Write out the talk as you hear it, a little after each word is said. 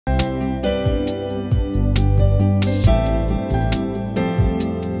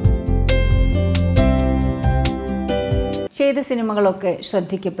ചെയ്ത സിനിമകളൊക്കെ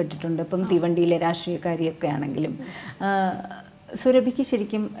ശ്രദ്ധിക്കപ്പെട്ടിട്ടുണ്ട്. ഇപ്പം തീവണ്ടിയിലെ രാഷ്ട്രീയക്കാരിയൊക്കെ ആണെങ്കിലും സുരഭിക്ക്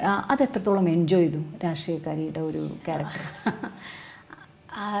ശരിക്കും അത് എത്രത്തോളം എൻജോയ് ചെയ്തു രാഷ്ട്രീയക്കാരിയുടെ ഒരു ക്യാരക്ടർ?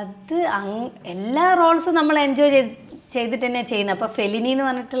 അത് എല്ലാ റോൾസും നമ്മൾ എൻജോയ് ചെയ്തിട്ട് തന്നെ ചെയ്യുന്നത്. അപ്പോൾ ഫെലിനി എന്ന്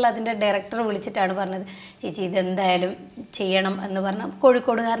പറഞ്ഞിട്ടുള്ള അതിൻ്റെ ഡയറക്ടർ വിളിച്ചിട്ടാണ് പറഞ്ഞത്, ചേച്ചി ഇതെന്തായാലും ചെയ്യണം എന്ന് പറഞ്ഞ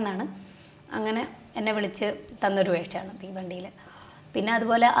കോഴിക്കോടുകാരനാണ്. അങ്ങനെ എന്നെ വിളിച്ച് തന്നൊരു വേഷമാണ് തീവണ്ടിയിൽ. പിന്നെ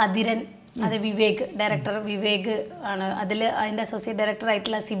അതുപോലെ അതിരൻ, അത് വിവേക്, ഡയറക്ടർ വിവേക് ആണ്. അതിൻ്റെ അസോസിയേറ്റ്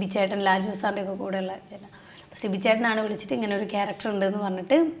ഡയറക്ടറായിട്ടുള്ള സിബി ചേട്ടൻ, ലാൽജു സാറിൻ്റെ ഒക്കെ കൂടെയുള്ള ചേട്ടൻ. അപ്പോൾ സിബി ചേട്ടനാണ് വിളിച്ചിട്ട് ഇങ്ങനെ ഒരു ക്യാരക്ടർ ഉണ്ടെന്ന്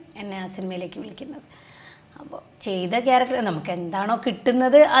പറഞ്ഞിട്ട് എന്നെ ആ സിനിമയിലേക്ക് വിളിക്കുന്നത്. അപ്പോൾ ചെയ്ത ക്യാരക്ടർ നമുക്ക് എന്താണോ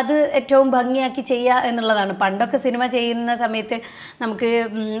കിട്ടുന്നത് അത് ഏറ്റവും ഭംഗിയാക്കി ചെയ്യുക എന്നുള്ളതാണ്. പണ്ടൊക്കെ സിനിമ ചെയ്യുന്ന സമയത്ത് നമുക്ക്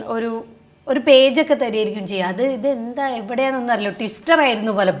ഒരു പേജൊക്കെ തരുമായിരിക്കും ചെയ്യുക. ഇതെന്താ എവിടെയാണെന്നൊന്നും അറിയില്ല.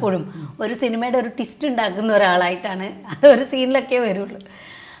 ട്വിസ്റ്ററായിരുന്നു പലപ്പോഴും. ഒരു സിനിമയുടെ ഒരു ട്വിസ്റ്റ് ഉണ്ടാക്കുന്ന ഒരാളായിട്ടാണ് അത് ഒരു സീനിലൊക്കെ വരുള്ളൂ.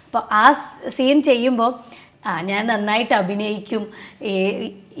 അപ്പോൾ ആ സീൻ ചെയ്യുമ്പോൾ ഞാൻ നന്നായിട്ട് അഭിനയിക്കും,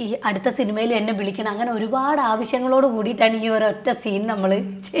 ഈ അടുത്ത സിനിമയിൽ എന്നെ വിളിക്കണം, അങ്ങനെ ഒരുപാട് ആവശ്യങ്ങളോട് കൂടിയിട്ടാണ് ഈ ഒരൊറ്റ സീൻ നമ്മൾ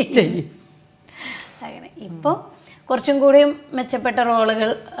ചെയ്യും. അങ്ങനെ ഇപ്പോൾ കുറച്ചും കൂടിയും മെച്ചപ്പെട്ട റോളുകൾ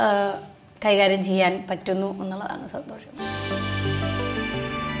കൈകാര്യം ചെയ്യാൻ പറ്റുന്നു എന്നുള്ളതാണ് സന്തോഷം.